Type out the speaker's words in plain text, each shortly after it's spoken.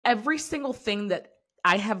every single thing that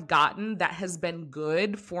I have gotten that has been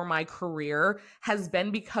good for my career has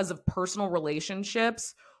been because of personal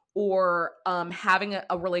relationships or having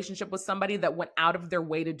a relationship with somebody that went out of their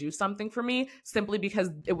way to do something for me simply because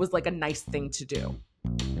it was like a nice thing to do.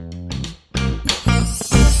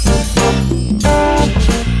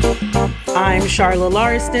 I'm Charla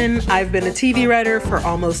Lariston. I've been a TV writer for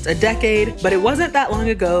almost a decade, but it wasn't that long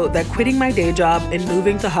ago that quitting my day job and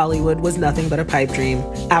moving to Hollywood was nothing but a pipe dream.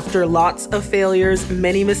 After lots of failures,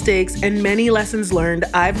 many mistakes, and many lessons learned,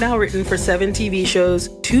 I've now written for 7 TV shows,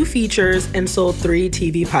 2 features, and sold 3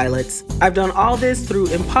 TV pilots. I've done all this through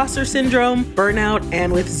imposter syndrome, burnout,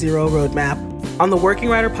 and with zero roadmap. On the Working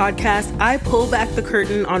Writer podcast, I pull back the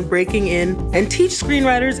curtain on breaking in and teach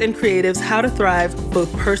screenwriters and creatives how to thrive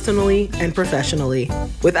both personally and professionally.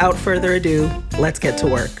 Without further ado, let's get to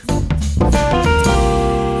work.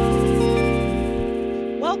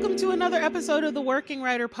 Welcome to another episode of the Working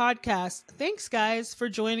Writer podcast. Thanks, guys, for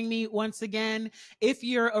joining me once again. If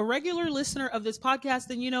you're a regular listener of this podcast,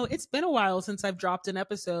 then you know it's been a while since I've dropped an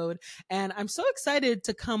episode, and I'm so excited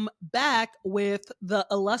to come back with the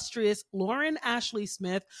illustrious Lauren Ashley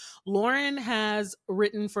Smith. Lauren has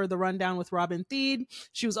written for The Rundown with Robin Thede.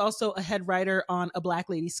 She was also a head writer on A Black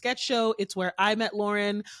Lady Sketch Show. It's where I met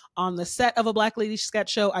Lauren on the set of A Black Lady Sketch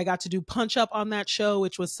Show. I got to do Punch Up on that show,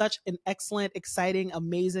 which was such an excellent, exciting,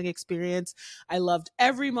 amazing experience. I loved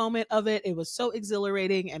every moment of it. It was so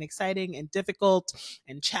exhilarating and exciting and difficult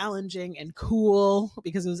and challenging and cool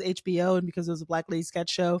because it was HBO and because it was a Black Lady Sketch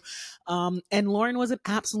Show. And Lauren was an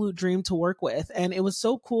absolute dream to work with. And it was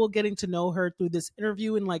so cool getting to know her through this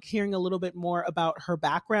interview and like hearing a little bit more about her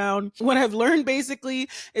background. What I've learned basically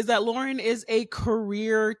is that Lauren is a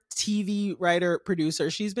career TV writer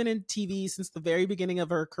producer. She's been in TV since the very beginning of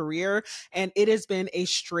her career, and it has been a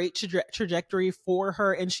straight trajectory for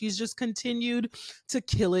her. And she's just continued to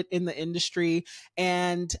kill it in the industry.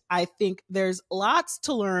 And I think there's lots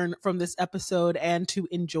to learn from this episode and to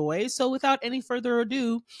enjoy. So without any further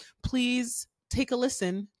ado, please take a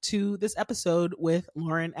listen to this episode with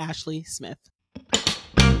Lauren Ashley Smith.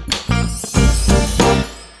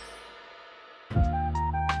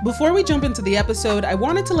 Before we jump into the episode, I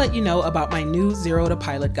wanted to let you know about my new Zero to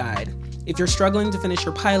Pilot guide. If you're struggling to finish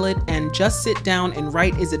your pilot and just sit down and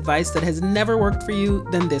write is advice that has never worked for you,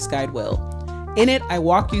 then this guide will. In it, I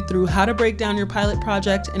walk you through how to break down your pilot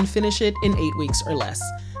project and finish it in 8 weeks or less.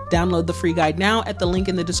 Download the free guide now at the link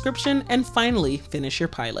in the description and finally finish your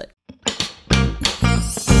pilot.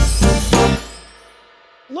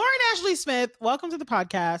 Lauren Ashley Smith, welcome to the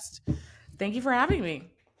podcast. Thank you for having me.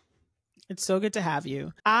 It's so good to have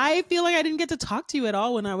you. I feel like I didn't get to talk to you at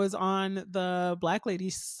all when I was on the Black Lady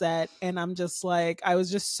set. And I'm just like, I was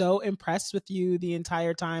just so impressed with you the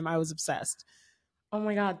entire time. I was obsessed. Oh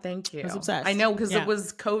my God, thank you. I was obsessed. I know, because it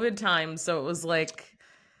was COVID time. So it was like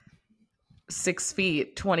 6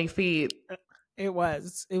 feet, 20 feet. It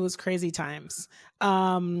was crazy times.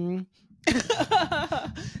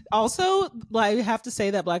 Also, I have to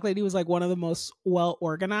say that Black Lady was like one of the most well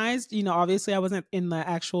organized. You know, obviously I wasn't in the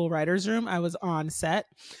actual writer's room. I was on set,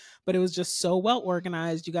 but it was just so well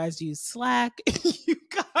organized. You guys use Slack. You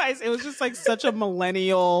guys, it was just like such a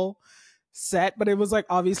millennial set, but it was like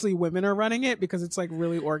obviously women are running it because it's like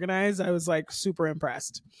really organized. I was like super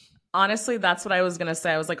impressed. Honestly, that's what I was going to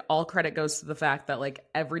say. I was like, all credit goes to the fact that like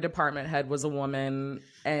every department head was a woman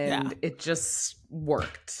and it just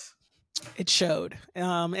worked. It showed.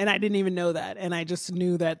 And I didn't even know that. And I just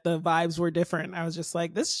knew that the vibes were different. I was just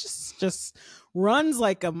like, this just runs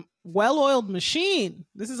like a well-oiled machine.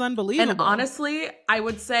 This is unbelievable. And honestly, I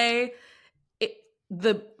would say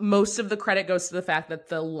the most of the credit goes to the fact that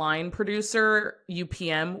the line producer,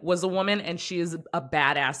 UPM, was a woman and she is a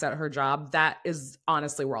badass at her job. That is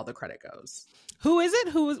honestly where all the credit goes. Who is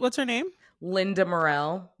it? What's her name? Linda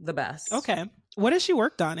Morell, the best. Okay. What has she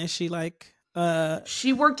worked on? Is she like...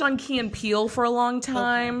 She worked on Key and Peele for a long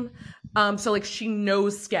time. Okay. So like she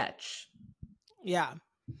knows sketch. Yeah.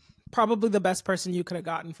 Probably the best person you could have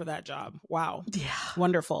gotten for that job. Wow. Yeah.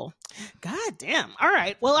 Wonderful. God damn. All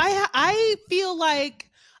right. Well, I feel like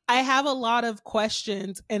I have a lot of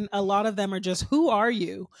questions and a lot of them are just, who are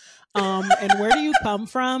you? And where do you come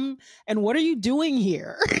from? And what are you doing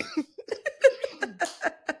here?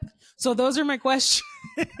 So those are my questions.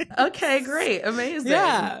 Okay, great. Amazing.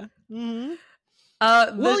 Yeah. Mm-hmm.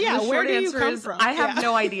 The where do you answer come is from? I have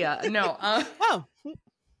no idea. No. Oh,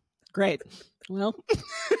 great. Well,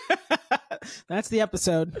 that's the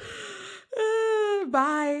episode.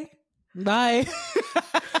 Bye.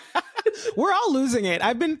 We're all losing it.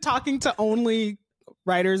 I've been talking to only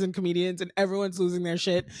writers and comedians, and everyone's losing their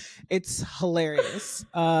shit. It's hilarious.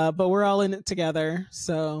 But we're all in it together.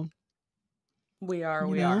 So we are.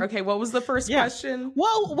 Okay, what was the first question?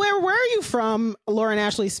 Well, where were you from, Lauren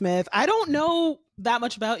Ashley Smith? I don't know that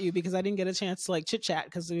much about you because I didn't get a chance to like chit chat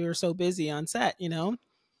because we were so busy on set,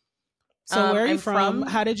 So where are you from?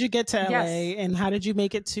 How did you get to LA? And how did you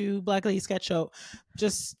make it to Black Lady Sketch Show?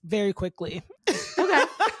 Just very quickly. Okay.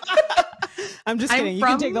 I'm just kidding. You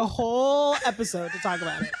can take the whole episode to talk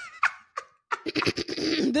about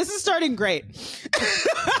it. This is starting great.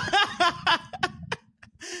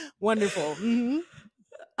 Wonderful. Mm-hmm.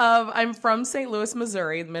 I'm from St. Louis,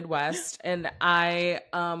 Missouri, the Midwest, and I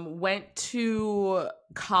went to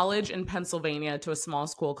college in Pennsylvania to a small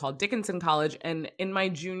school called Dickinson College. And in my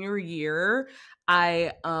junior year,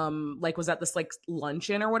 I was at this like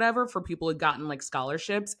luncheon or whatever for people who had gotten like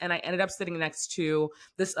scholarships, and I ended up sitting next to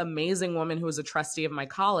this amazing woman who was a trustee of my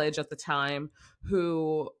college at the time,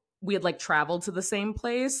 who we had like traveled to the same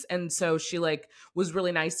place. And so she like was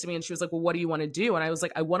really nice to me, and she was like, well, what do you want to do? And I was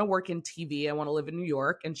like, I want to work in TV. I want to live in New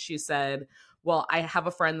York. And she said, well, I have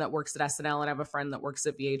a friend that works at SNL and I have a friend that works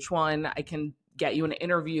at VH1. I can get you an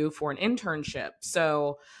interview for an internship.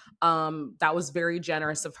 So that was very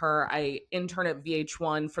generous of her. I interned at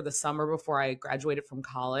VH1 for the summer before I graduated from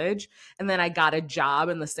college. And then I got a job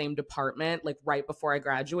in the same department like right before I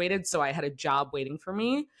graduated. So I had a job waiting for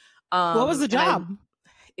me. What was the job?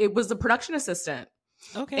 It was the production assistant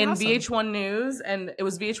in awesome. VH1 News, and it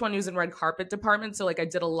was VH1 News and red carpet department. So like I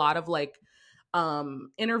did a lot of like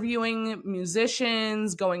interviewing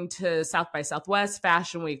musicians, going to South by Southwest,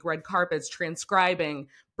 Fashion Week, red carpets, transcribing,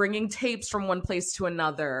 bringing tapes from one place to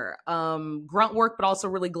another, grunt work, but also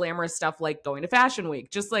really glamorous stuff like going to Fashion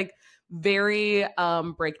Week, just like very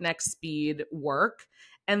breakneck speed work.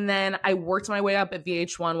 And then I worked my way up at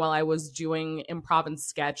VH1 while I was doing improv and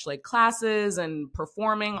sketch like classes and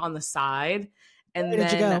performing on the side. And Where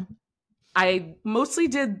did you go? I mostly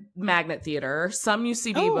did Magnet Theater, some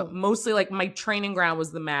UCB, but mostly like my training ground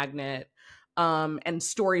was the Magnet, and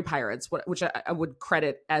Story Pirates, which I would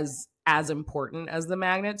credit as important as the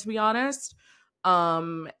Magnet, to be honest.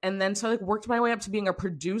 And then so I like worked my way up to being a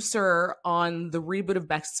producer on the reboot of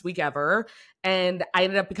Best Week Ever, and I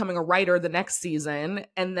ended up becoming a writer the next season.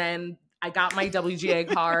 And then I got my WGA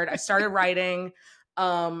card. I started writing.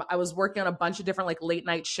 I was working on a bunch of different like late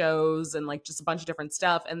night shows and like just a bunch of different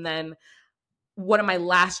stuff. And then one of my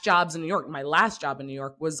last jobs in New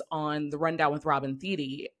York, was on The Rundown with Robin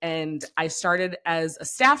Thede. And I started as a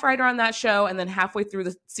staff writer on that show. And then halfway through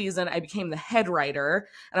the season, I became the head writer.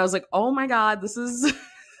 And I was like, oh my God, this is insane.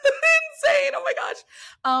 Oh my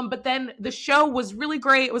gosh. But then the show was really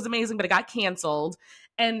great. It was amazing, but it got canceled.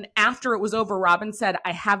 And after it was over, Robin said,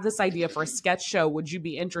 I have this idea for a sketch show. Would you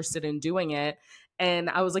be interested in doing it? And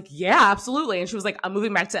I was like, yeah, absolutely. And she was like, I'm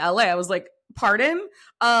moving back to LA. I was like, pardon?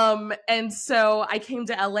 And so I came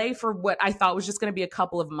to LA for what I thought was just going to be a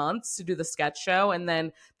couple of months to do the sketch show. And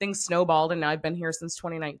then things snowballed, and now I've been here since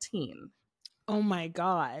 2019. Oh my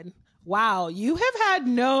God. Wow. You have had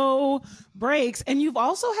no breaks, and you've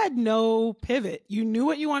also had no pivot. You knew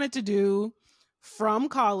what you wanted to do from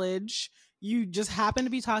college. You just happened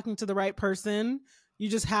to be talking to the right person. You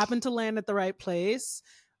just happened to land at the right place.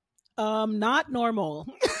 Not normal.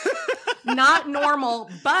 Not normal.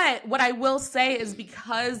 But what I will say is,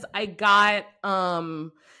 because I got,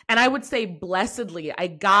 and I would say blessedly, I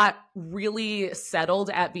got really settled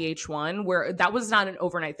at VH1, where that was not an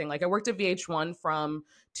overnight thing. Like I worked at VH1 from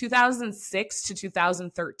 2006 to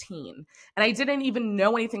 2013. And I didn't even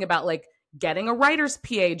know anything about like getting a writer's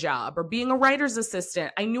PA job or being a writer's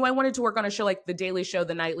assistant. I knew I wanted to work on a show like The Daily Show,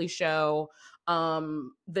 The Nightly Show,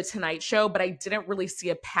 The Tonight Show, but I didn't really see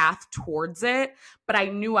a path towards it. But I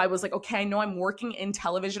knew, I was like, okay, I know I'm working in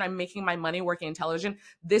television. I'm making my money working in television.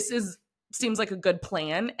 Seems like a good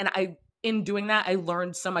plan. And in doing that, I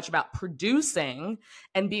learned so much about producing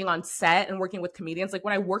and being on set and working with comedians. Like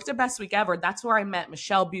when I worked at Best Week Ever, that's where I met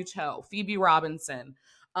Michelle Buteau, Phoebe Robinson,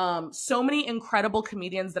 so many incredible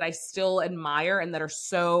comedians that I still admire and that are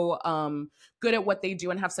so good at what they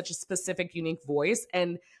do and have such a specific, unique voice.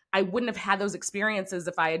 And I wouldn't have had those experiences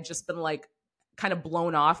if I had just been like kind of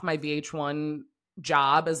blown off my VH1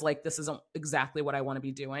 job as like, this isn't exactly what I want to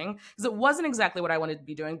be doing. Because it wasn't exactly what I wanted to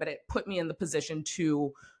be doing, but it put me in the position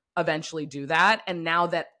to eventually do that. And now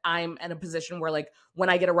that I'm in a position where like when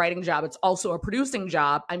I get a writing job, it's also a producing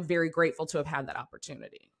job, I'm very grateful to have had that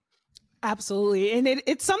opportunity. Absolutely. And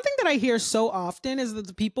it's something that I hear so often is that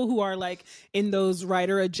the people who are like in those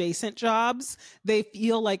writer adjacent jobs, they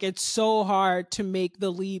feel like it's so hard to make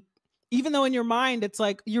the leap even though in your mind it's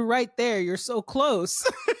like you're right there, you're so close.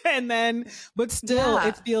 And then but still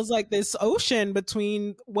it feels like this ocean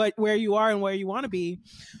between where you are and where you want to be.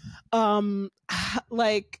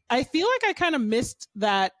 Like I feel like I kind of missed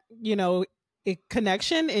that, you know, a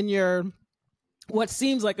connection in your what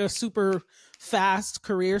seems like a super fast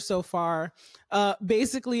career so far.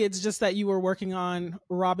 Basically it's just that you were working on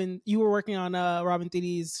Robin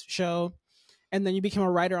Thicke's show, and then you became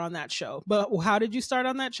a writer on that show. But how did you start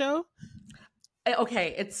on that show?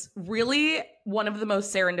 Okay, it's really one of the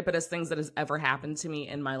most serendipitous things that has ever happened to me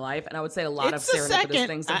in my life. And I would say a lot of serendipitous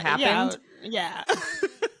things have happened. Yeah.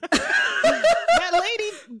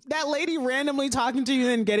 That lady randomly talking to you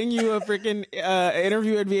and getting you a freaking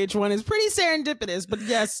interview at VH1 is pretty serendipitous. But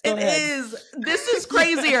yes, go ahead. Is. This is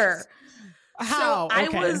crazier. How? So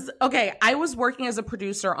I was working as a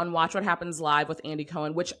producer on Watch What Happens Live with Andy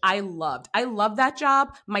Cohen, which I loved. I loved that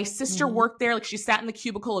job. My sister worked there. Like she sat in the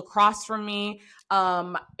cubicle across from me.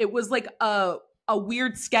 It was like a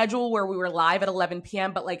weird schedule where we were live at 11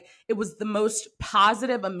 p.m., but like it was the most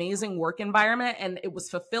positive, amazing work environment. And it was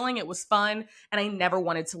fulfilling. It was fun. And I never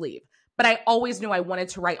wanted to leave. But I always knew I wanted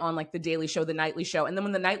to write on like the Daily Show, the Nightly Show. And then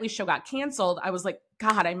when the Nightly Show got canceled, I was like,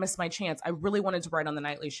 God, I missed my chance. I really wanted to write on the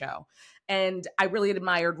Nightly Show. And I really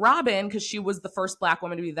admired Robin because she was the first Black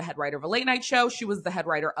woman to be the head writer of a late night show. She was the head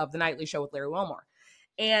writer of the Nightly Show with Larry Wilmore.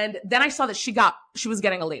 And then I saw that she was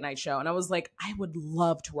getting a late night show. And I was like, I would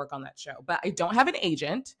love to work on that show, but I don't have an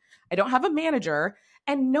agent. I don't have a manager,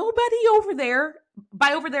 and nobody over there,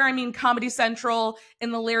 by over there, I mean Comedy Central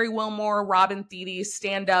in the Larry Wilmore, Robin Thicke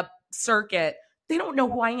stand-up circuit. They don't know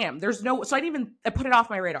who I am. So I put it off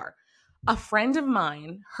my radar. A friend of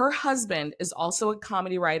mine, her husband is also a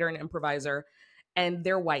comedy writer and improviser, and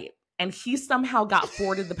they're white. And he somehow got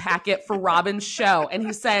forwarded the packet for Robin's show. And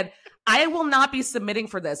he said, I will not be submitting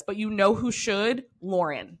for this, but you know who should?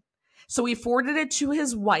 Lauren. So he forwarded it to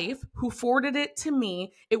his wife, who forwarded it to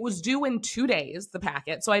me. It was due in 2 days, the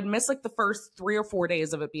packet. So I'd missed like the first 3 or 4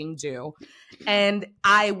 days of it being due. And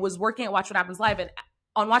I was working at Watch What Happens Live. And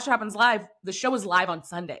on Watch What Happens Live, the show was live on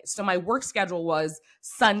Sundays. So my work schedule was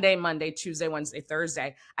Sunday, Monday, Tuesday, Wednesday,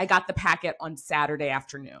 Thursday. I got the packet on Saturday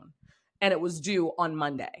afternoon, and it was due on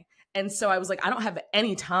Monday. And so I was like, I don't have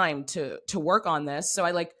any time to work on this. So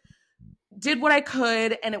I like did what I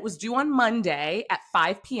could, and it was due on Monday at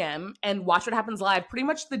 5 p.m. And Watch What Happens Live, pretty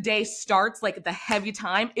much the day starts, like the heavy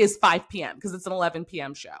time is 5 p.m. because it's an 11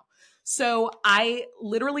 p.m. show. So I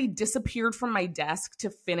literally disappeared from my desk to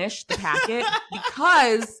finish the packet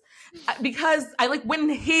because I like went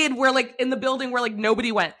and hid where like in the building where like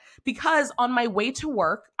nobody went. Because on my way to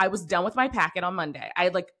work, I was done with my packet on Monday. I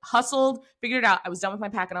had like hustled, figured it out. I was done with my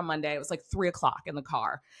packet on Monday. It was like 3:00 in the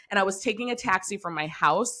car. And I was taking a taxi from my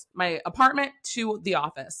house, my apartment to the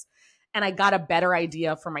office. And I got a better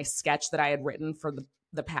idea for my sketch that I had written for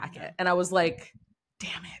the packet. And I was like,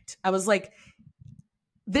 damn it. I was like,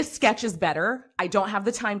 this sketch is better. I don't have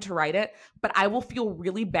the time to write it, but I will feel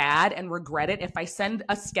really bad and regret it if I send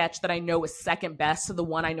a sketch that I know is second best to the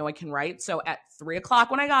one I know I can write. So at 3:00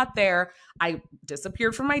 when I got there, I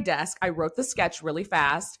disappeared from my desk. I wrote the sketch really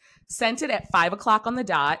fast, sent it at 5:00 on the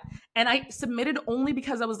dot, and I submitted only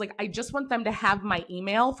because I was like, I just want them to have my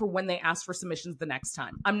email for when they ask for submissions the next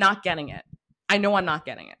time. I'm not getting it. I know I'm not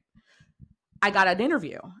getting it. I got an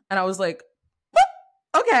interview, and I was like,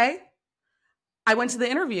 okay. I went to the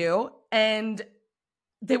interview and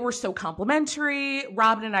they were so complimentary.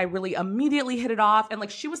 Robin and I really immediately hit it off. And like,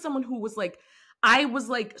 she was someone who was like, I was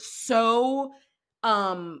like, so,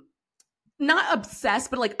 not obsessed,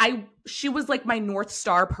 but like she was like my North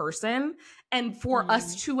Star person. And for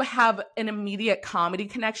us to have an immediate comedy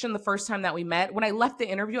connection the first time that we met, when I left the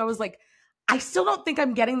interview, I was like, I still don't think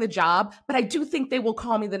I'm getting the job, but I do think they will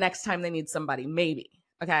call me the next time they need somebody. Maybe.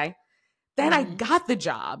 Okay. Then I got the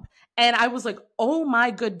job and I was like, oh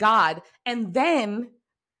my good God. And then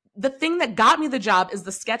the thing that got me the job is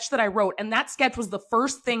the sketch that I wrote. And that sketch was the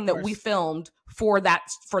first thing that we filmed for that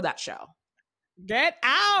show. Get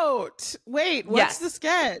out. Wait, what's the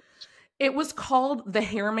sketch? It was called The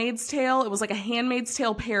Handmaid's Tale. It was like a Handmaid's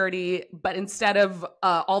Tale parody, but instead of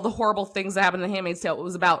all the horrible things that happened in The Handmaid's Tale, it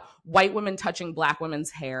was about white women touching Black women's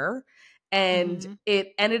hair. And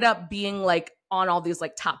it ended up being like on all these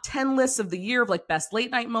like top 10 lists of the year of like best late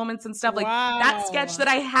night moments and stuff. Like that sketch that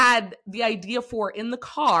I had the idea for in the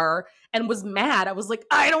car and was mad. I was like,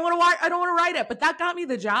 I don't want to write it, but that got me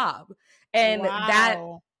the job. And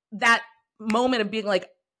that moment of being like,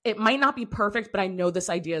 it might not be perfect, but I know this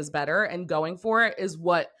idea is better, and going for it is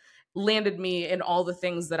what landed me in all the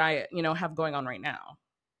things that I, have going on right now.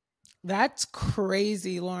 That's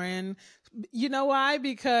crazy, Lauren. You know why?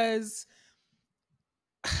 Because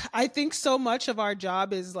I think so much of our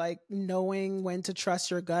job is like knowing when to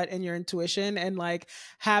trust your gut and your intuition, and like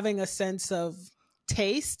having a sense of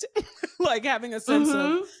taste, like having a sense of,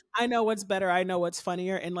 Mm-hmm. I know what's better, I know what's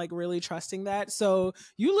funnier, and like really trusting that. So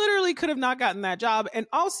you literally could have not gotten that job. And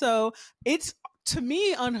also, it's to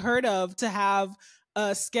me unheard of to have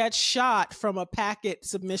a sketch shot from a packet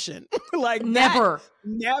submission. Like that Never.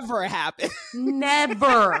 never happened.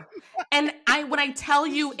 Never. And when I tell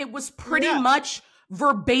you, it was pretty Yeah. much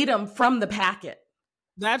verbatim from the packet.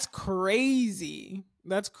 That's crazy.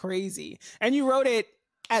 That's crazy. And you wrote it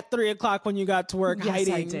at 3:00 when you got to work, Yes,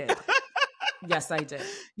 hiding. I did. Yes, I did.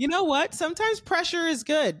 You know what? Sometimes pressure is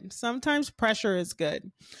good. Sometimes pressure is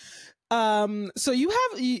good. So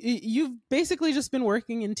you've basically just been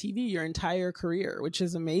working in TV your entire career, which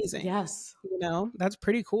is amazing. Yes. You know, that's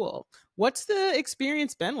pretty cool. What's the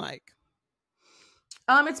experience been like?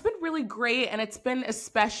 It's been really great, and it's been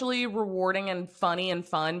especially rewarding and funny and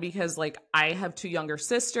fun because like I have two younger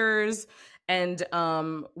sisters, and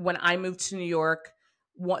when I moved to New York,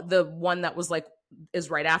 the one that was like is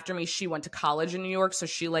right after me, she went to college in New York, so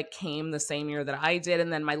she like came the same year that I did,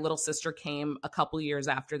 and then my little sister came a couple years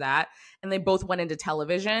after that, and they both went into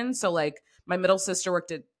television. So like my middle sister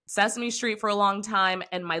worked at Sesame Street for a long time,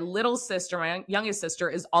 and my little sister, my youngest sister,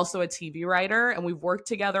 is also a TV writer, and we've worked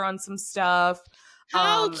together on some stuff.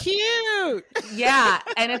 How cute. Yeah.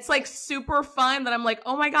 And it's like super fun that I'm like,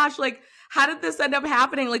 oh my gosh, like, how did this end up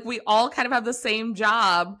happening? Like, we all kind of have the same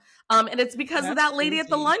job. And it's because of that lady at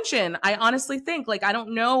the luncheon. I honestly think, like, I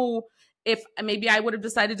don't know if maybe I would have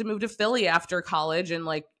decided to move to Philly after college and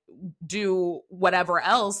like do whatever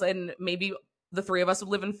else. And maybe the three of us would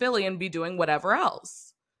live in Philly and be doing whatever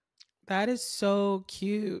else. That is so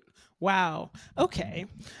cute. Wow. Okay.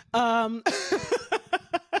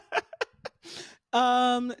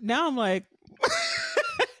 Now I'm like,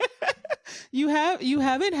 you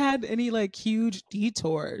haven't had any like huge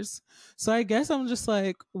detours. So I guess I'm just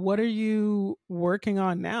like, what are you working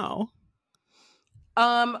on now?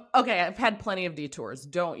 Okay, I've had plenty of detours.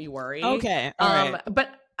 Don't you worry. Okay. All right.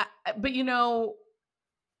 But you know,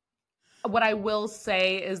 what I will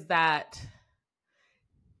say is that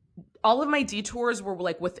all of my detours were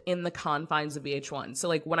like within the confines of VH1. So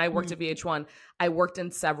like when I worked at VH1, I worked in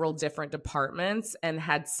several different departments and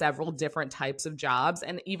had several different types of jobs.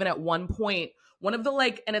 And even at one point, one of the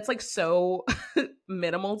like, and it's like so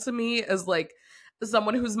minimal to me as like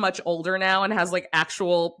someone who's much older now and has like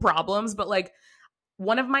actual problems, but like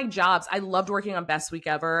one of my jobs, I loved working on Best Week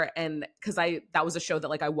Ever. And because that was a show that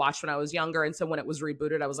like I watched when I was younger. And so when it was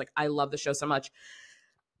rebooted, I was like, I love the show so much.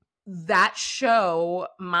 That show,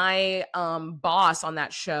 my boss on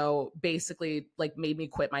that show basically like made me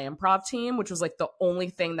quit my improv team, which was like the only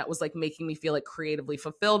thing that was like making me feel like creatively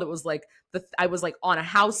fulfilled. It was like I was like on a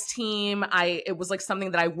house team. It was like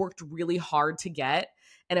something that I worked really hard to get,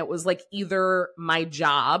 and it was like either my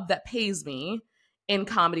job that pays me in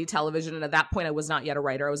comedy television, and at that point I was not yet a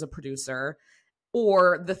writer, I was a producer,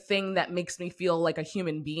 or the thing that makes me feel like a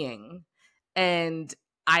human being. And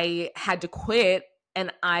I had to quit. And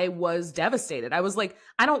I was devastated. I was like,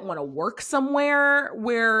 I don't want to work somewhere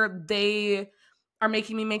where they are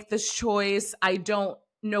making me make this choice. I don't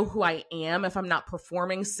know who I am if I'm not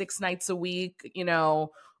performing 6 nights a week, you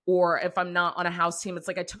know, or if I'm not on a house team. It's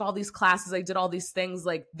like I took all these classes, I did all these things.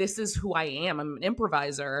 Like, this is who I am. I'm an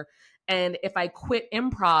improviser. And if I quit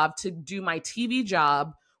improv to do my TV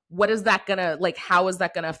job, what is that gonna, like, how is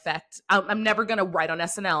that gonna affect? I'm never gonna write on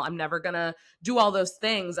SNL. I'm never gonna do all those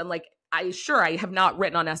things. And like, I have not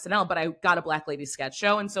written on SNL, but I got a Black Lady sketch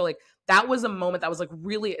show. And so like, that was a moment that was like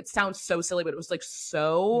really, it sounds so silly, but it was like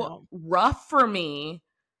so rough for me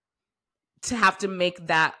to have to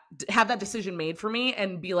have that decision made for me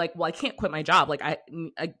and be like, well, I can't quit my job. Like I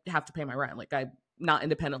have to pay my rent. Like I'm not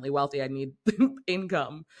independently wealthy. I need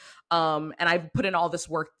income. And I've put in all this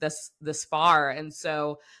work this far. And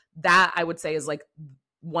so that I would say is like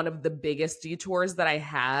one of the biggest detours that I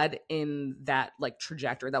had in that like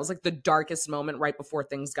trajectory. That was like the darkest moment right before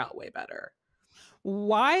things got way better.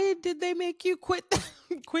 Why did they make you quit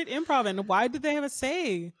improv, and why did they have a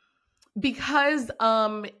say? Because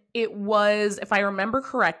it was, if I remember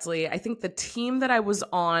correctly, I think the team that I was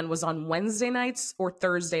on Wednesday nights or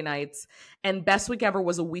Thursday nights, and Best Week Ever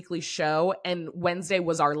was a weekly show, and Wednesday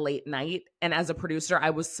was our late night. And as a producer, I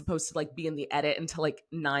was supposed to like be in the edit until like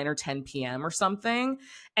 9 or 10 p.m. or something.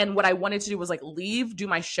 And what I wanted to do was like leave, do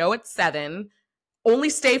my show at 7, only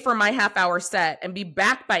stay for my half-hour set, and be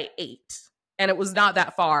back by 8. And it was not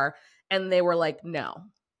that far. And they were like, no,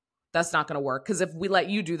 that's not going to work. Because if we let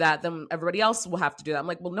you do that, then everybody else will have to do that. I'm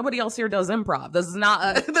like, well, nobody else here does improv. This is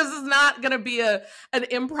not going to be an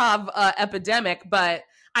improv epidemic. But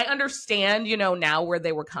I understand, you know, now where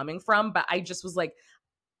they were coming from, but I just was like,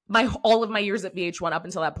 all of my years at VH1 up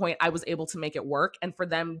until that point, I was able to make it work. And for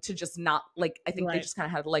them to just not like, I think they just kind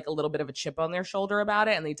of had like a little bit of a chip on their shoulder about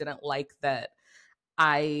it. And they didn't like that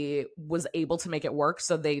I was able to make it work.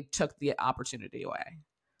 So they took the opportunity away.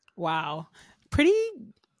 Wow. Pretty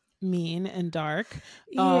mean and dark.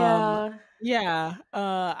 Yeah. Yeah.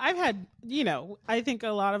 I've had, you know, I think a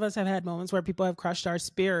lot of us have had moments where people have crushed our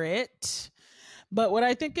spirit. But what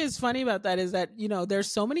I think is funny about that is that, you know,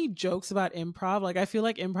 there's so many jokes about improv. Like, I feel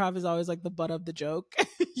like improv is always like the butt of the joke,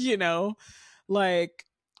 you know, like,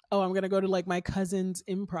 oh, I'm going to go to like my cousin's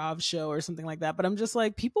improv show or something like that. But I'm just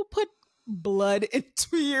like, people put blood and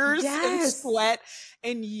tears and sweat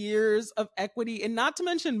and years of equity, and not to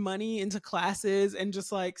mention money, into classes and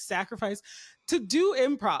just like sacrifice to do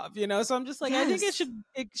improv, you know? So I'm just like, I think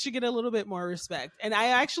it should get a little bit more respect. And I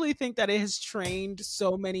actually think that it has trained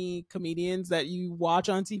so many comedians that you watch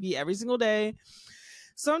on TV every single day.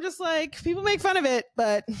 So I'm just like, people make fun of it,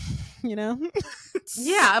 but you know,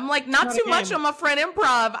 yeah, I'm like, not too much on my friend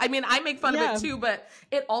improv. I mean, I make fun of it too, but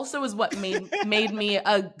it also is what made me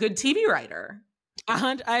a good TV writer.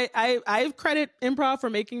 I credit improv for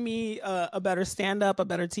making me a better stand-up, a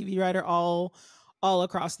better TV writer, all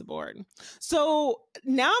across the board. So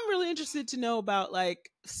now I'm really interested to know about, like,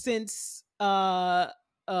 since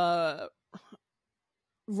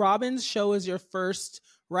Robin's show is your first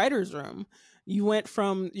writer's room, you went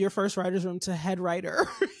from your first writer's room to head writer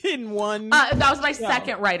in one. That was my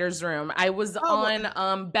second writer's room. I was on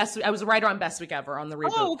I was a writer on Best Week Ever on the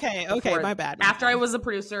reboot. Oh, okay, my bad. After I was a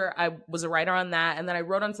producer, I was a writer on that, and then I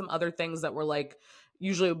wrote on some other things that were like,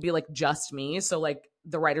 usually it would be like just me. So like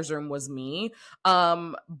the writer's room was me.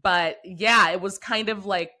 But yeah, it was kind of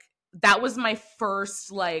like, that was my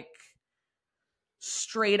first like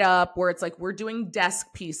straight up where it's like, we're doing desk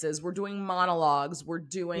pieces, we're doing monologues, we're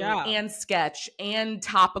doing and sketch and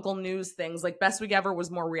topical news things. Like Best Week Ever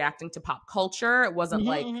was more reacting to pop culture. It wasn't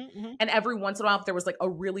and every once in a while, if there was like a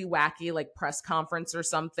really wacky like press conference or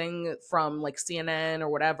something from like CNN or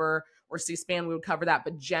whatever, or C-SPAN, we would cover that.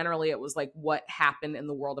 But generally it was like what happened in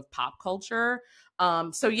the world of pop culture.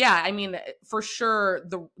 So yeah, I mean, for sure,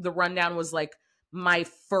 the rundown was like my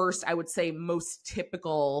first, I would say, most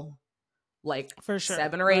typical, like, for sure,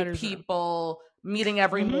 7 or 8 people meeting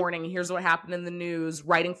every morning. Here's what happened in the news,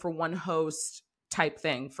 writing for one host type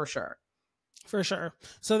thing, for sure. For sure.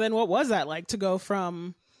 So then what was that like to go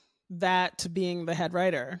from that to being the head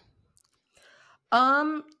writer?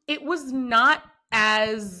 It was not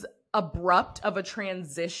as abrupt of a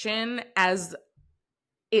transition as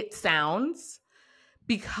it sounds,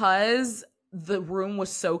 because the room was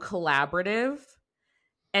so collaborative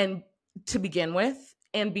and to begin with.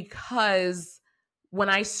 And because when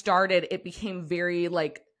I started, it became very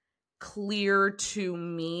like clear to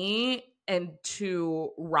me and to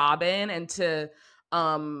Robin and to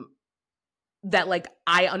that like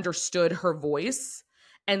I understood her voice.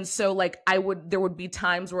 And so like there would be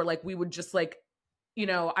times where like we would just like, you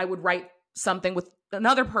know, I would write something with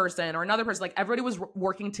another person or another person. Like everybody was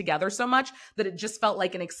working together so much that it just felt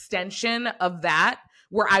like an extension of that,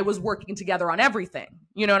 where I was working together on everything.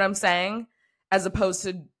 You know what I'm saying? As opposed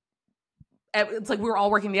to, it's like we were all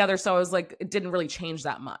working together. So I was like, it didn't really change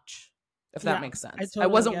that much, if that makes sense. I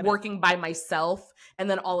wasn't working by myself. And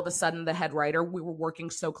then all of a sudden the head writer, we were working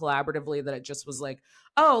so collaboratively that it just was like,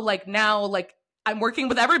 oh, like now, like I'm working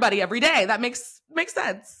with everybody every day. That makes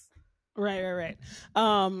sense. Right.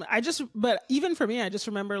 But even for me, I just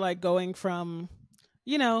remember like going from,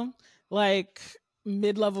 you know, like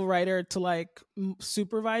mid-level writer to like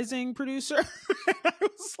supervising producer. I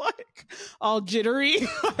was like all jittery.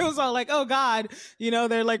 I was all like, oh God, you know,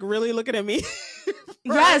 they're like really looking at me.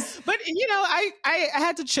 Yes. But you know, I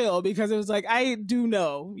had to chill because it was like, I do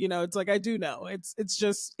know, you know, it's like, I do know it's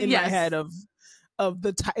just in my head of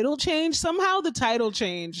the title change. Somehow the title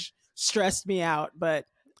change stressed me out, but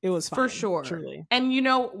it was fine, for sure. Truly. And you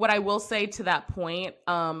know what I will say to that point,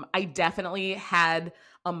 I definitely had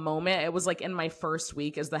a moment. It was like in my first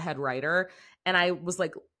week as the head writer, and I was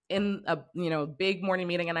like in a, you know, big morning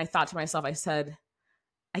meeting, and I thought to myself, I said,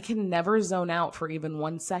 I can never zone out for even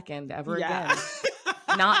 1 second ever again.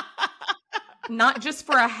 Not just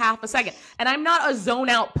for a half a second. And I'm not a zone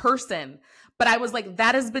out person, but I was like,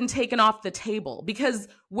 that has been taken off the table, because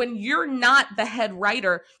when you're not the head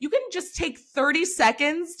writer, you can just take 30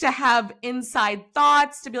 seconds to have inside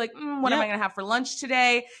thoughts, to be like, what am I going to have for lunch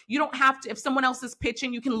today? You don't have to, if someone else is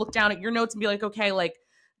pitching, you can look down at your notes and be like, okay, like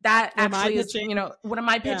that actually is, you know, what am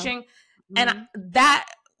I pitching? And that,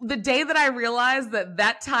 the day that I realized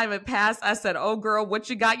that time had passed, I said, oh girl, what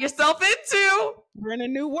you got yourself into? We're in a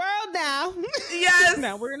new world now. Yes.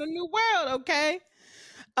 Now we're in a new world, okay?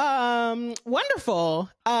 Wonderful.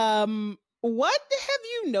 What have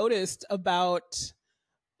you noticed about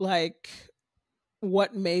like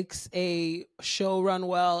what makes a show run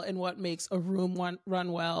well and what makes a room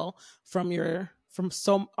run well from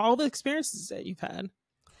all the experiences that you've had?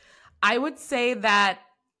 I would say that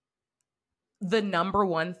the number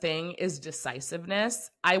one thing is decisiveness.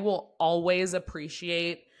 I will always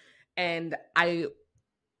appreciate, and I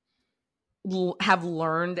have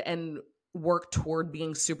learned and worked toward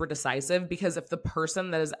being super decisive, because if the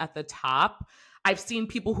person that is at the top, I've seen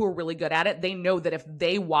people who are really good at it, they know that if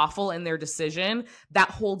they waffle in their decision, that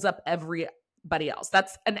holds up everybody else.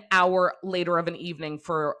 That's an hour later of an evening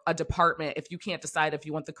for a department if you can't decide if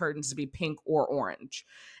you want the curtains to be pink or orange.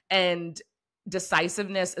 And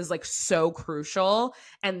decisiveness is like so crucial,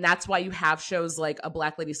 and that's why you have shows like a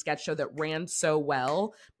Black Lady sketch show that ran so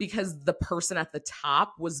well, because the person at the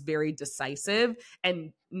top was very decisive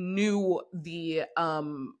and knew the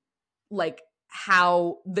like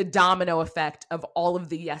how the domino effect of all of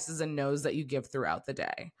the yeses and nos that you give throughout the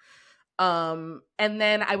day. And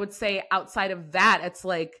then I would say outside of that, it's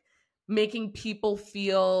like making people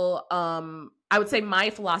feel I would say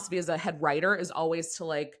my philosophy as a head writer is always to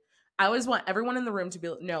like, I always want everyone in the room to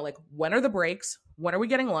be know, like, when are the breaks? When are we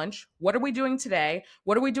getting lunch? What are we doing today?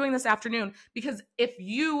 What are we doing this afternoon? Because if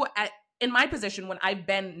you, in my position, when I've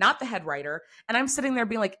been not the head writer and I'm sitting there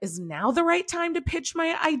being like, is now the right time to pitch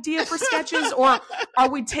my idea for sketches? Or are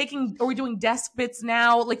we doing desk bits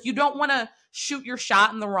now? Like, you don't want to shoot your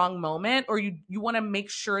shot in the wrong moment, or you want to make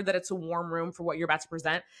sure that it's a warm room for what you're about to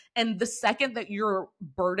present. And the second that you're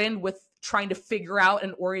burdened with trying to figure out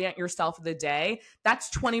and orient yourself for the day, that's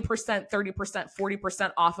 20%, 30%,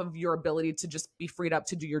 40% off of your ability to just be freed up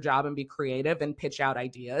to do your job and be creative and pitch out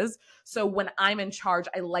ideas. So when I'm in charge,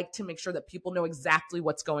 I like to make sure that people know exactly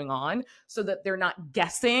what's going on so that they're not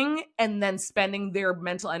guessing and then spending their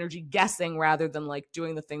mental energy guessing rather than like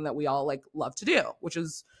doing the thing that we all like love to do, which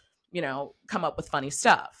is, you know, come up with funny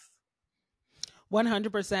stuff.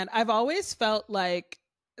 100%. I've always felt like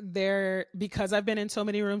because I've been in so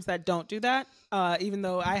many rooms that don't do that, even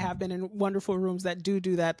though I have been in wonderful rooms that do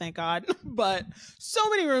that, thank God, but so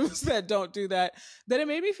many rooms that don't do that it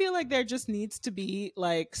made me feel like there just needs to be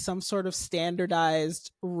like some sort of standardized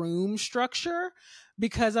room structure,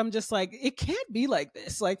 because I'm just like, it can't be like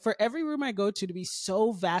this. Like, for every room I go to be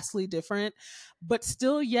so vastly different, but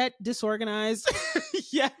still yet disorganized,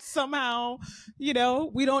 yet somehow, you know,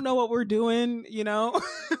 we don't know what we're doing, you know?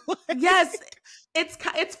 Like, yes.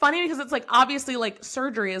 It's funny because it's like, obviously, like,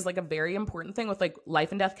 surgery is like a very important thing with like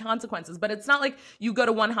life and death consequences, but it's not like you go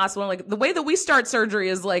to one hospital and like the way that we start surgery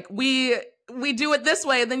is like we do it this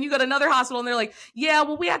way, and then you go to another hospital and they're like, yeah,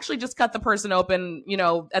 well, we actually just cut the person open, you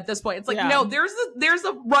know, at this point. It's like, no, there's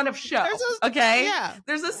a run of show. Okay. Yeah.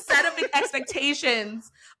 There's a set of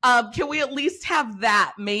expectations. Can we at least have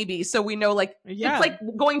that maybe? So we know, like, it's like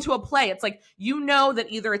going to a play. It's like, you know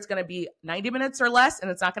that either it's going to be 90 minutes or less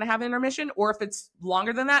and it's not going to have an intermission, or if it's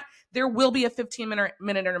longer than that, there will be a 15-minute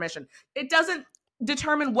intermission. It doesn't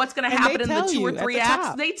determine what's going to happen in the 2 or 3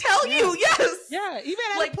 acts. They tell you, yes. Yeah, even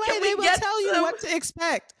at like, a play, they will tell you what to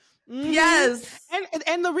expect. Mm-hmm. Yes.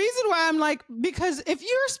 And the reason why I'm like, because if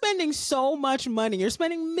you're spending so much money, you're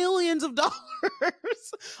spending millions of dollars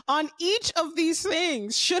on each of these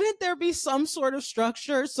things, shouldn't there be some sort of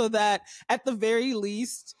structure so that at the very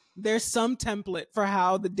least there's some template for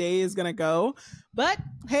how the day is going to go? But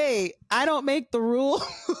hey, I don't make the rules.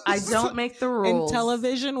 I don't make the rules in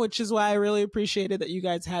television, which is why I really appreciated that you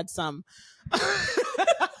guys had some.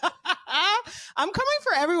 I'm coming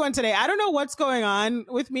for everyone today. I don't know what's going on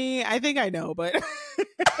with me. I think I know, but I'm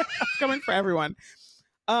coming for everyone.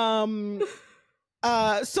 So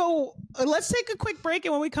let's take a quick break,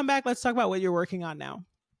 and when we come back, let's talk about what you're working on now.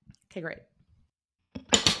 Okay, great.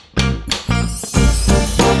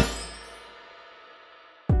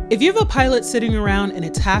 If you have a pilot sitting around and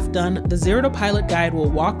it's half done, the Zero to Pilot Guide will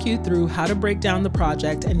walk you through how to break down the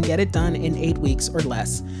project and get it done in 8 weeks or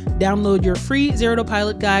less. Download your free Zero to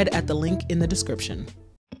Pilot Guide at the link in the description.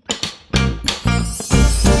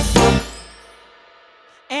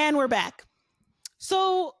 And we're back.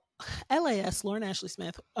 So, LAS, Lauren Ashley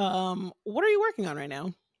Smith, what are you working on right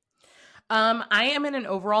now? I am in an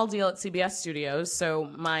overall deal at CBS Studios.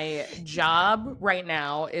 So my job right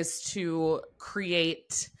now is to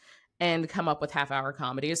create and come up with half-hour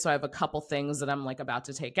comedies. So I have a couple things that I'm like about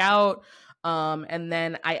to take out. And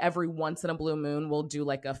then I, every once in a blue moon, will do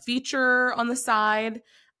like a feature on the side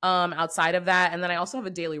outside of that. And then I also have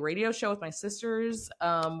a daily radio show with my sisters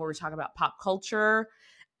where we talk about pop culture,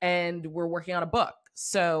 and we're working on a book.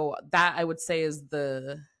 So that, I would say, is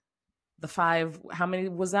the the 5, how many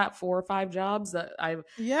was that, 4 or 5 jobs that I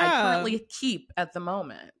Yeah. currently keep at the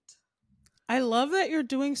moment. I love that you're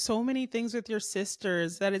doing so many things with your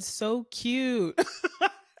sisters. That is so cute.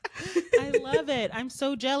 I love it. I'm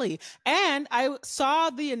so jelly. And I saw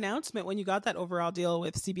the announcement when you got that overall deal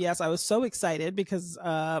with CBS. I was so excited because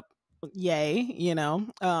yay,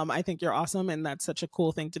 I think you're awesome and that's such a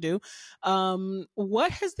cool thing to do.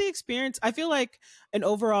 What has the experience, I feel like an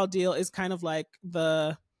overall deal is kind of like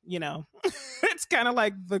the it's kind of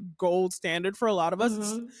like the gold standard for a lot of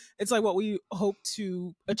us. It's like what we hope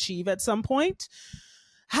to achieve at some point.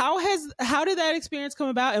 How did that experience come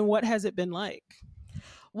about and what has it been like?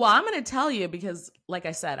 Well, I'm going to tell you because, like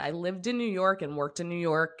I said, I lived in New York and worked in New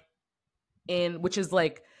York, which is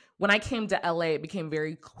like, when I came to LA, it became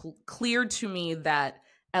very clear to me that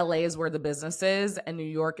LA is where the business is and New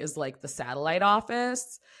York is like the satellite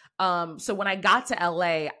office. So when I got to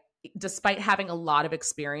LA, despite having a lot of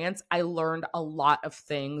experience, I learned a lot of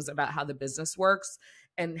things about how the business works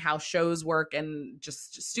and how shows work and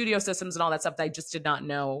just studio systems and all that stuff that I just did not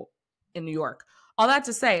know in New York. All that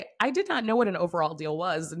to say, I did not know what an overall deal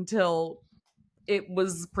was until it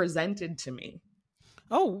was presented to me.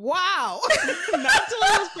 Oh, wow. Not until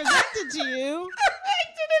it was presented to you.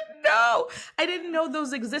 I didn't know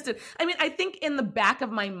those existed. I mean, I think in the back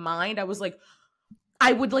of my mind, I was like,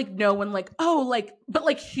 I would like know when like, oh, like, but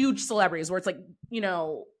like huge celebrities where it's like,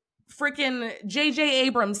 freaking J.J.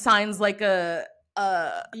 Abrams signs like a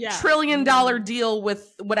 $1 trillion deal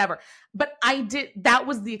with whatever. But that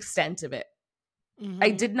was the extent of it.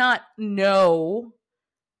 I did not know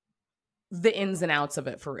the ins and outs of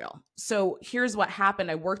it for real. So here's what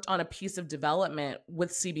happened. I worked on a piece of development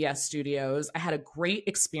with CBS Studios. I had a great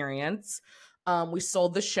experience. We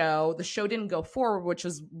sold the show. The show didn't go forward, which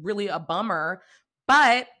was really a bummer.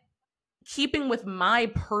 But keeping with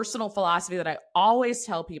my personal philosophy that I always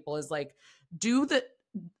tell people is like,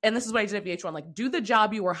 and this is what I did at VH1, like do the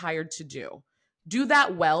job you were hired to do. Do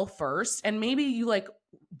that well first. And maybe you like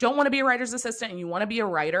don't want to be a writer's assistant and you want to be a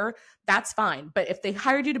writer, that's fine. But if they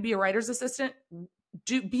hired you to be a writer's assistant,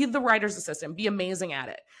 be the writer's assistant, be amazing at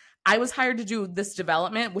it. I was hired to do this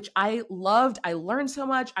development, which I loved. I learned so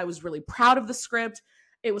much. I was really proud of the script.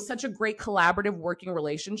 It was such a great collaborative working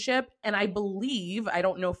relationship. And I believe, I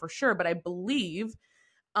don't know for sure, but I believe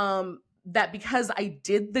that because I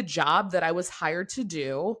did the job that I was hired to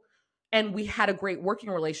do and we had a great working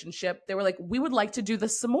relationship, they were like, we would like to do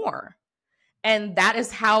this some more. And that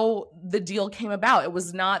is how the deal came about. It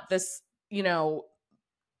was not this,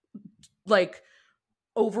 like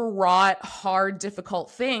overwrought, hard,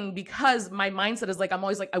 difficult thing, because my mindset is like, I'm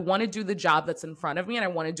always like, I want to do the job that's in front of me and I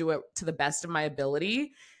want to do it to the best of my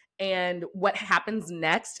ability. And what happens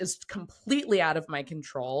next is completely out of my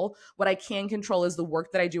control. What I can control is the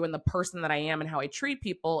work that I do and the person that I am and how I treat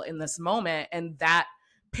people in this moment. And that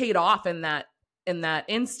paid off in that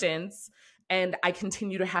instance. And I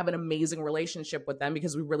continue to have an amazing relationship with them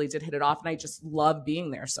because we really did hit it off. And I just love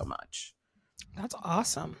being there so much. That's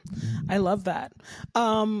awesome. I love that.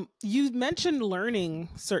 You mentioned learning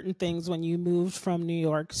certain things when you moved from New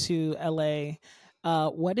York to LA.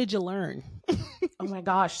 What did you learn? Oh my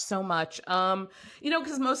gosh, so much.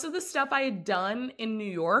 Because most of the stuff I had done in New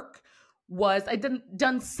York was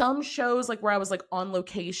done some shows like where I was like on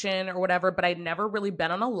location or whatever, but I'd never really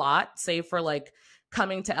been on a lot, save for like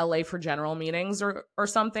coming to LA for general meetings or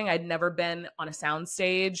something. I'd never been on a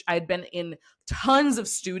soundstage. I'd been in tons of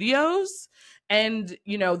studios and,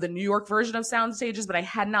 the New York version of sound stages, but I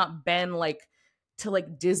had not been like to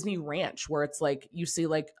like Disney Ranch where it's like you see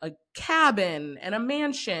like a cabin and a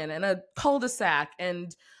mansion and a cul-de-sac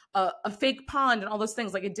and a fake pond and all those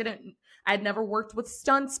things. Like I'd never worked with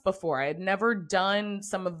stunts before. I had never done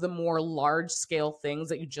some of the more large scale things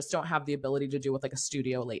that you just don't have the ability to do with like a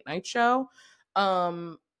studio late night show.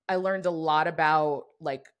 I learned a lot about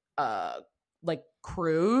like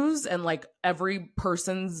crews and like every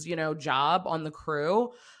person's, job on the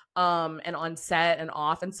crew, and on set and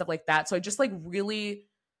off and stuff like that. So I just like really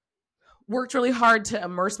worked really hard to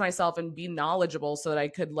immerse myself and be knowledgeable so that I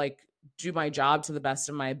could like do my job to the best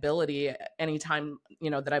of my ability anytime,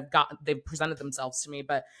 that they've presented themselves to me.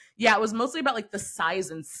 But yeah, it was mostly about like the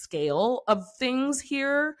size and scale of things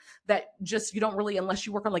here that just, you don't really, unless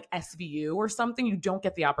you work on like SVU or something, you don't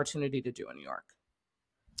get the opportunity to do in New York.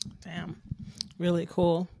 Damn. Really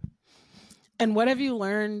cool. And what have you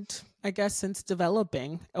learned, I guess, since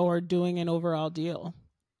developing or doing an overall deal?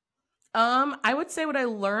 I would say what I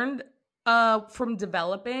learned from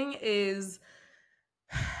developing is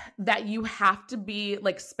that you have to be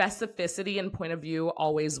like specificity and point of view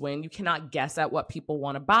always win. You cannot guess at what people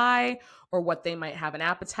want to buy or what they might have an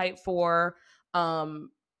appetite for.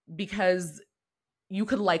 because you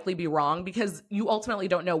could likely be wrong, because you ultimately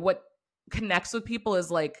don't know. What connects with people is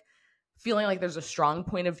like feeling like there's a strong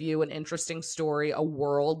point of view, an interesting story, a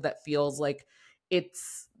world that feels like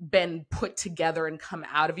it's been put together and come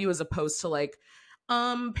out of you, as opposed to like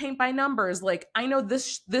paint by numbers. Like, I know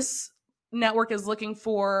this network is looking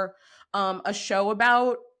for a show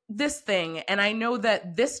about this thing, and I know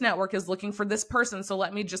that this network is looking for this person, so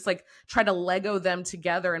let me just like try to Lego them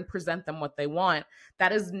together and present them what they want.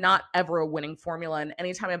 That is not ever a winning formula. And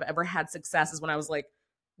anytime I've ever had success is when I was like,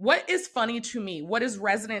 what is funny to me? What is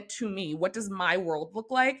resonant to me? What does my world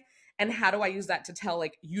look like? And how do I use that to tell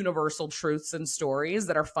like universal truths and stories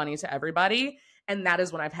that are funny to everybody? And that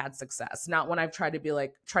is when I've had success, not when I've tried to be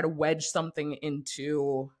like, try to wedge something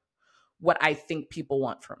into what I think people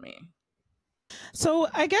want from me. So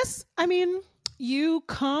I guess, I mean, you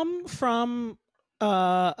come from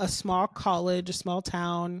a small college, a small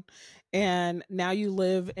town, and now you've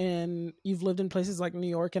lived in places like New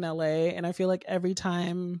York and LA. And I feel like every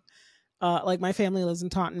time, like my family lives in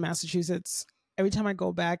Taunton, Massachusetts, every time I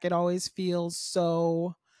go back, it always feels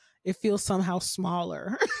it feels somehow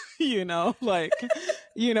smaller, like,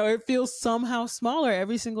 it feels somehow smaller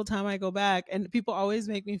every single time I go back. And people always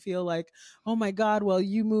make me feel like, oh my God, well,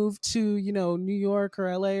 you moved to, New York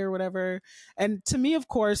or LA or whatever. And to me, of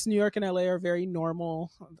course, New York and LA are very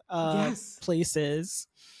normal Yes. places.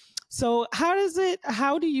 So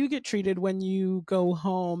how do you get treated when you go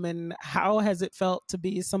home, and how has it felt to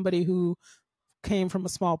be somebody who came from a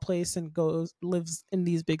small place and lives in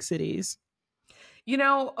these big cities?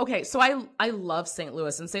 Okay, so I love St.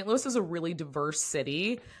 Louis, and St. Louis is a really diverse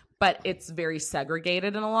city, but it's very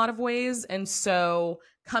segregated in a lot of ways. And so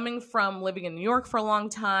coming from living in New York for a long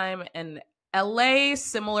time, and LA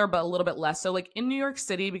similar, but a little bit less. So like in New York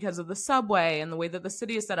City, because of the subway and the way that the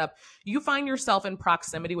city is set up, you find yourself in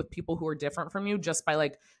proximity with people who are different from you just by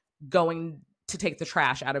like going to take the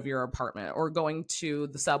trash out of your apartment, or going to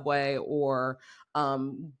the subway, or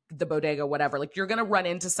the bodega, whatever. Like, you're going to run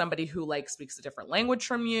into somebody who like speaks a different language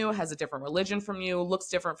from you, has a different religion from you, looks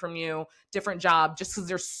different from you, different job, just because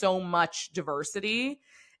there's so much diversity.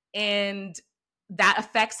 And that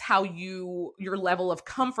affects how your level of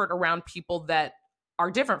comfort around people that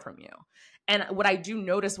are different from you. And what I do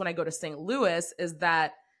notice when I go to St. Louis is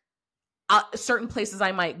that certain places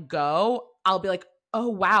I might go, I'll be like, oh,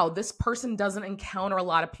 wow, this person doesn't encounter a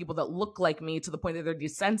lot of people that look like me, to the point that they're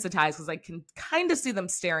desensitized, because I can kind of see them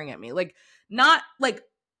staring at me. Like, not like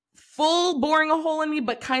full boring a hole in me,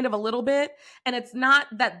 but kind of a little bit. And it's not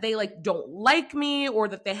that they like don't like me or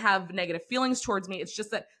that they have negative feelings towards me. It's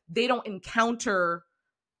just that they don't encounter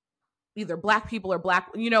either Black people or Black,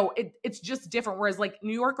 it's just different. Whereas like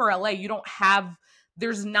New York or LA,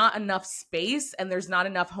 there's not enough space, and there's not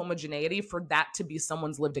enough homogeneity for that to be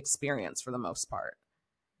someone's lived experience for the most part.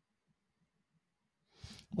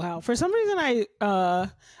 Wow. For some reason,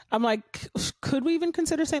 I'm like, could we even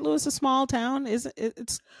consider St. Louis a small town?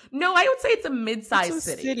 No, I would say it's a mid-sized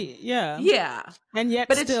city. Yeah. Yeah. And yet,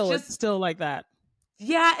 but it's still like that.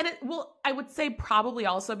 Yeah, and I would say probably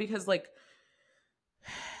also because like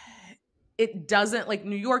it doesn't, like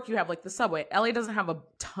New York, you have like the subway. LA doesn't have a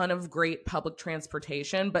ton of great public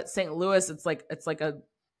transportation, but St. Louis, it's like a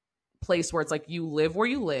place where it's like you live where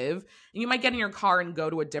you live, and you might get in your car and go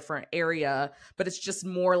to a different area, but it's just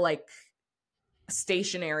more like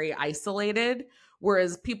stationary, isolated.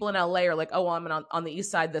 Whereas people in LA are like, oh, well, I'm on the east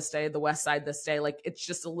side this day, the west side this day. Like, it's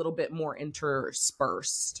just a little bit more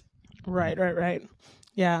interspersed. Right.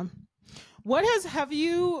 Yeah. Have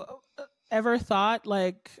you ever thought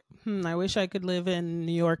like, I wish I could live in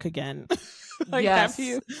New York again? Like, yes.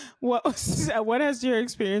 What has your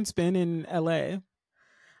experience been in LA?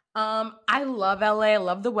 I love LA. I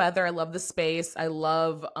love the weather. I love the space. I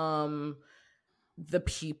love the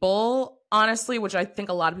people, honestly, which I think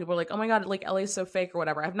a lot of people are like, oh my God, like LA is so fake or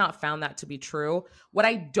whatever. I've not found that to be true. What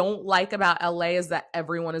I don't like about LA is that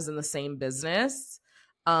everyone is in the same business.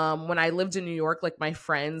 When I lived in New York, like my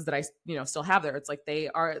friends that I, still have there, it's like they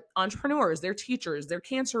are entrepreneurs, they're teachers, they're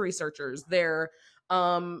cancer researchers, they're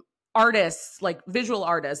artists, like visual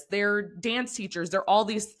artists, they're dance teachers, they're all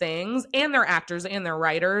these things, and they're actors and they're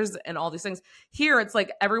writers and all these things. Here, it's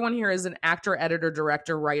like everyone here is an actor, editor,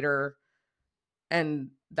 director, writer, and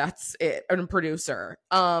that's it, and a producer.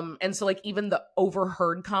 And so like even the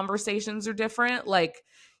overheard conversations are different. Like,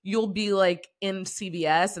 you'll be like in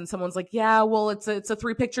CVS and someone's like, yeah, well, it's a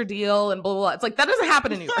 3-picture deal and blah, blah, blah. It's like, that doesn't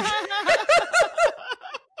happen in New York.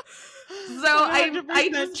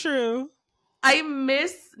 So I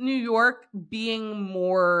miss New York being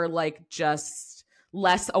more like just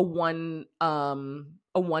less a one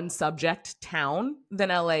subject town than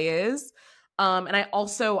LA is. And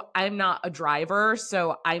I'm not a driver,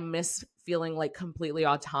 so I miss feeling like completely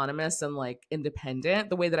autonomous and like independent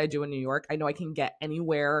the way that I do in New York. I know I can get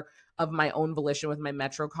anywhere of my own volition with my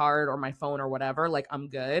Metro card or my phone or whatever. Like, I'm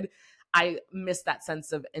good. I miss that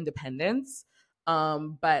sense of independence.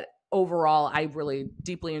 But overall, I really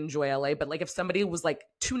deeply enjoy LA. But like, if somebody was like,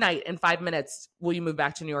 tonight in 5 minutes, will you move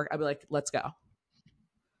back to New York? I'd be like, let's go.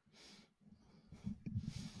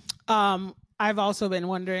 I've also been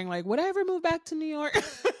wondering, like, would I ever move back to New York?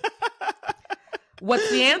 What's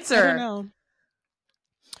the answer? I don't know.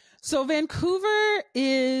 So Vancouver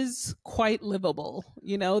is quite livable.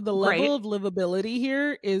 You know, the level of livability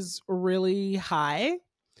here is really high.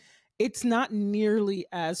 It's not nearly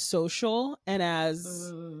as social and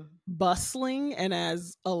as bustling and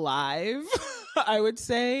as alive, I would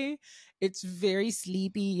say. It's very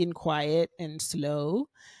sleepy and quiet and slow.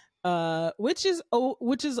 Which is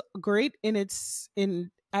great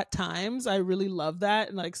at times. I really love that,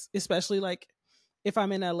 and like especially like if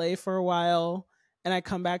I'm in LA for a while and I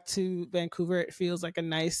come back to Vancouver, it feels like a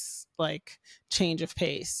nice like change of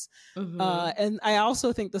pace. And I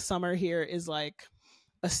also think the summer here is like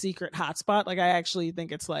a secret hotspot. Like, I actually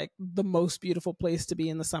think it's like the most beautiful place to be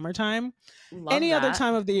in the summertime. Any other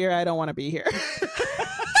time of the year, I don't want to be here.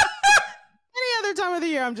 Time of the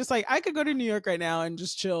year, I'm just like, I could go to New York right now and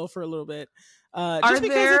just chill for a little bit, just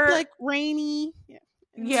because it's like rainy.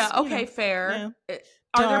 Yeah, okay, fair. Yeah.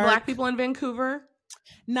 Are there Black people in Vancouver?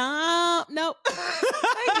 No.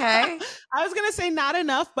 Okay. I was gonna say not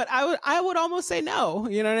enough, but I would almost say no.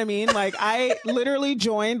 You know what I mean? Like, I literally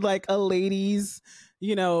joined like a ladies,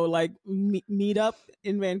 you know, like meetup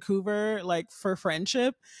in Vancouver, like for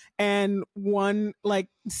friendship, and one like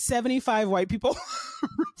 75 white people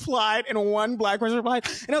replied and one Black person replied,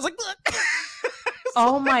 and I was like, look.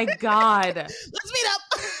 Oh my God, let's meet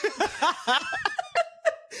up.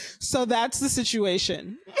 So that's the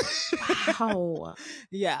situation. Wow.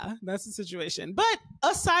 Yeah, that's the situation. But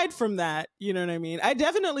aside from that, you know what I mean? I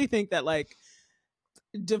definitely think that like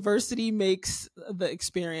diversity makes the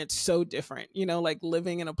experience so different, you know, like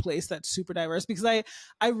living in a place that's super diverse, because I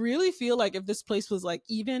really feel like if this place was like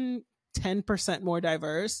even 10% more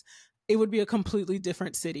diverse, it would be a completely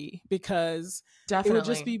different city, because it would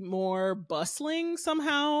just be more bustling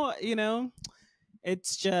somehow, you know.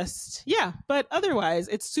 It's just, yeah, but otherwise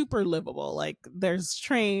it's super livable. Like, there's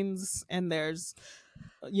trains and there's,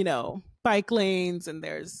 you know, bike lanes and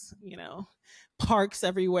there's, you know, parks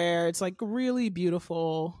everywhere. It's like really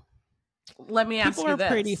beautiful. Let me ask you this. People are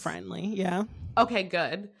pretty friendly. Yeah. Okay,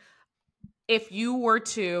 good. If you were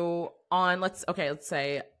to let's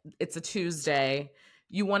say it's a Tuesday,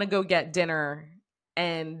 you want to go get dinner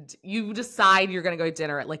and you decide you're going to go get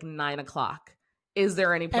dinner at like 9:00. Is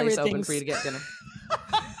there any place open for you to get dinner?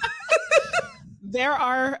 There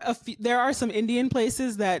are some Indian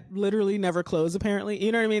places that literally never close, apparently.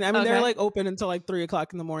 You know what I mean? I mean, they're like open until like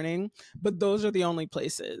 3:00 in the morning, but those are the only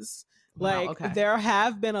places. Wow, like, there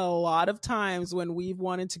have been a lot of times when we've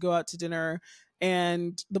wanted to go out to dinner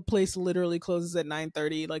and the place literally closes at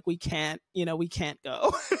 9:30. Like, we can't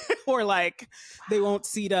go. Or like, they won't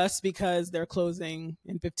seat us because they're closing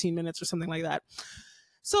in 15 minutes or something like that.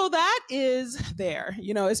 So that is there,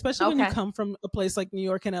 you know, especially when you come from a place like New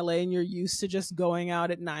York and LA and you're used to just going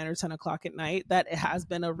out at 9 or 10 o'clock at night. That it has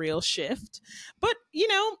been a real shift. But, you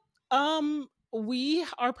know, we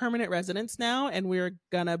are permanent residents now, and we're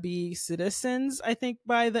gonna be citizens, I think,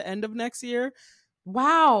 by the end of next year.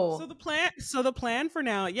 Wow. So the plan for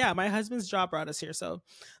now, yeah, my husband's job brought us here. So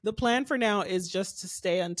the plan for now is just to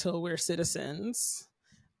stay until we're citizens.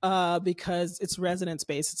 Because it's residence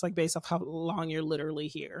based. It's like based off how long you're literally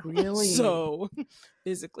here. Really? So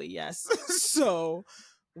physically, yes. So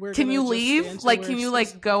can you leave? Like, can you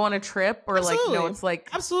like go on a trip, or absolutely. Like, no, it's like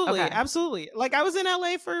absolutely. Like, I was in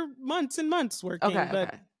LA for months and months working,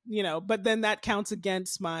 but you know, but then that counts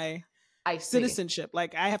against my citizenship.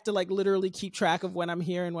 Like, I have to like literally keep track of when I'm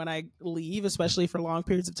here and when I leave, especially for long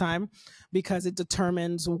periods of time, because it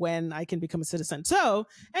determines when I can become a citizen. So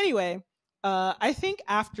anyway, I think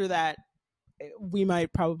after that, we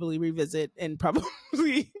might probably revisit and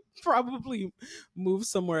probably move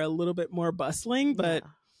somewhere a little bit more bustling. But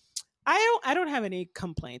I don't have any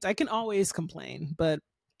complaints. I can always complain, but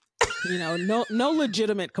you know, no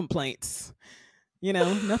legitimate complaints. You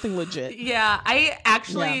know, nothing legit. Yeah, I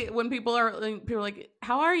actually, when people are like,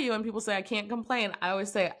 "How are you?" and people say I can't complain, I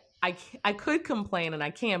always say I could complain and I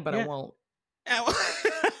can, but I won't.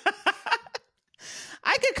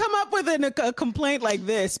 I could come up with a complaint like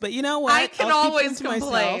this, but you know what? I can always complain.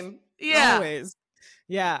 Myself. Yeah. Always.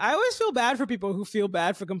 Yeah. I always feel bad for people who feel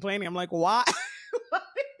bad for complaining. I'm like, why?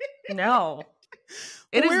 No.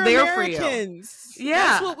 It We're is there Americans. For you. Yeah.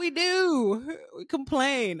 That's what we do. We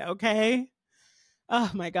complain, okay?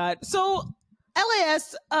 Oh my God. So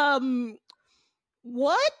LAS,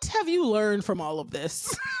 what have you learned from all of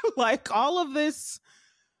this? Like all of this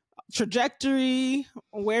trajectory,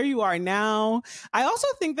 where you are now. I also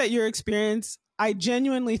think that your experience, I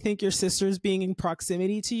genuinely think your sisters being in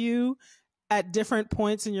proximity to you at different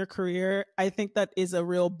points in your career, I think that is a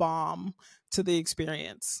real bomb to the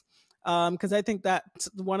experience. Because I think that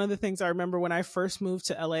one of the things I remember when I first moved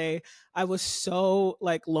to LA, I was so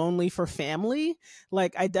like lonely for family.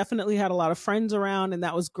 Like I definitely had a lot of friends around and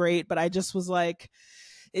that was great, but I just was like,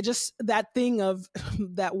 it just that thing of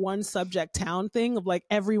that one subject town thing of like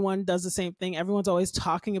everyone does the same thing, everyone's always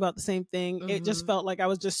talking about the same thing. It just felt like I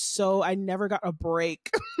was just so, I never got a break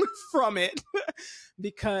from it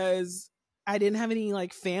because I didn't have any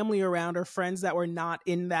like family around or friends that were not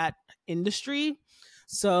in that industry.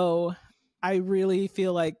 So I really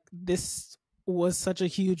feel like this was such a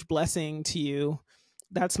huge blessing to you.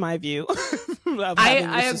 That's my view.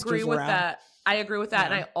 I agree with that. I agree with that.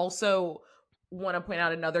 Yeah. And I also want to point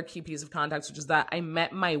out another key piece of context, which is that I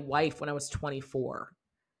met my wife when I was 24.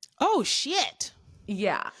 Oh, shit.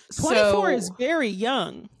 Yeah. 24 is very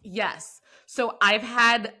young. Yes. So I've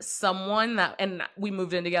had someone that, and we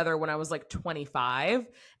moved in together when I was like 25,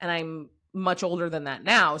 and I'm much older than that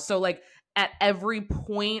now. So like at every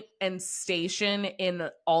point and station in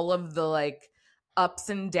all of the like ups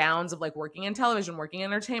and downs of like working in television, working in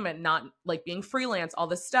entertainment, not like being freelance, all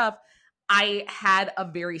this stuff, I had a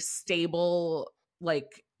very stable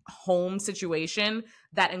like home situation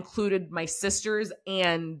that included my sisters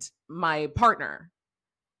and my partner.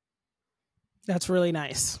 That's really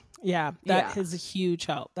nice. Yeah, that is a huge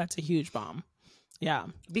help. That's a huge bomb. Yeah.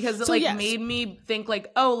 Because it made me think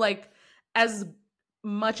like, oh, like as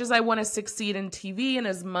much as I want to succeed in TV and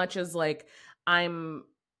as much as like I'm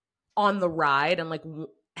on the ride and like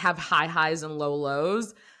have high highs and low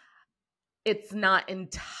lows, it's not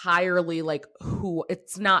entirely like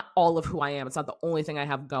it's not all of who I am. It's not the only thing I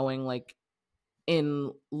have going like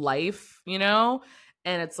in life, you know?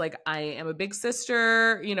 And it's like, I am a big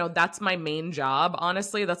sister, you know, that's my main job.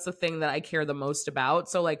 Honestly, that's the thing that I care the most about.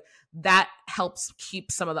 So like that helps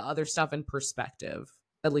keep some of the other stuff in perspective,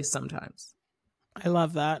 at least sometimes. I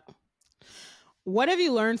love that. What have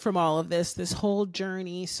you learned from all of this whole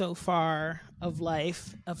journey so far of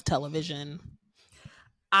life, of television?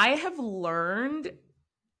 I have learned,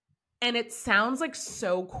 and it sounds like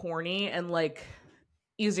so corny and like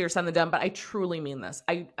easier said than done, but I truly mean this.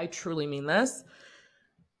 I truly mean this.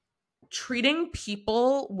 Treating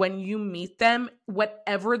people when you meet them,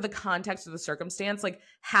 whatever the context or the circumstance, like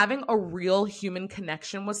having a real human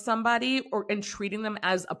connection with somebody and treating them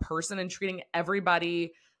as a person and treating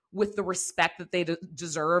everybody with the respect that they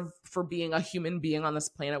deserve for being a human being on this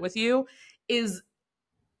planet with you is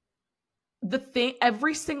the thing.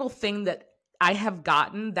 Every single thing that I have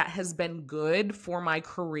gotten that has been good for my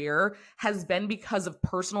career has been because of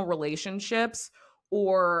personal relationships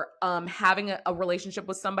or having a relationship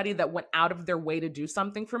with somebody that went out of their way to do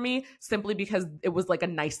something for me simply because it was like a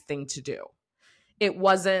nice thing to do. It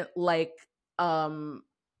wasn't like about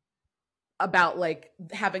like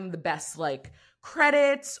having the best like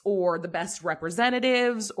credits or the best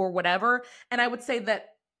representatives or whatever. And I would say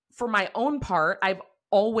that for my own part, I've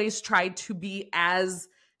always tried to be as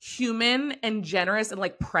human and generous and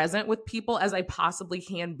like present with people as I possibly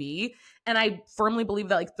can be. And I firmly believe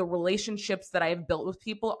that like the relationships that I have built with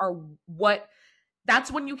people are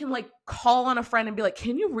that's when you can like call on a friend and be like,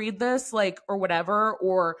 can you read this? Like, or whatever.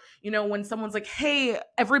 Or, you know, when someone's like, hey,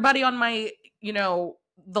 everybody on my, you know,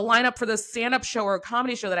 the lineup for this stand-up show or a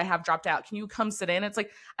comedy show that I have dropped out, can you come sit in? It's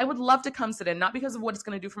like, I would love to come sit in, not because of what it's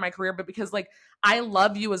going to do for my career, but because like, I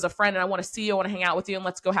love you as a friend and I want to see you, I want to hang out with you and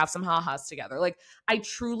let's go have some ha-has together. Like, I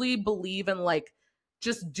truly believe in like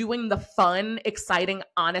just doing the fun, exciting,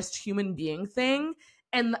 honest human being thing.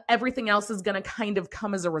 And everything else is going to kind of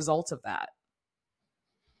come as a result of that.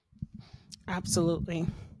 Absolutely.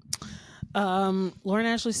 Lauren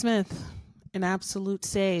Ashley Smith, an absolute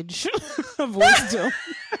sage of wisdom.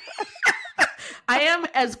 I am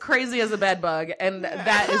as crazy as a bed bug, and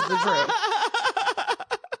that is the truth.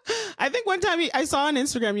 I think one time I saw on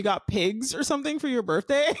Instagram you got pigs or something for your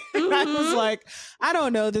birthday. Mm-hmm. I was like, I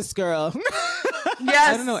don't know this girl.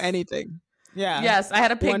 Yes. I don't know anything. Yeah. Yes, I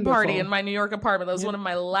had a pig party in my New York apartment. That was one of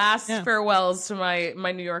my last farewells to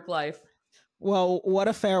my New York life. Well, what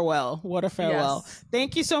a farewell. What a farewell. Yes.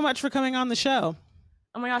 Thank you so much for coming on the show.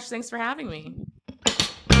 Oh my gosh, thanks for having me.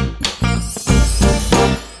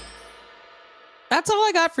 That's all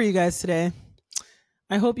I got for you guys today.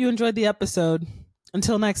 I hope you enjoyed the episode.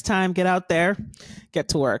 Until next time, get out there, get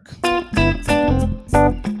to work.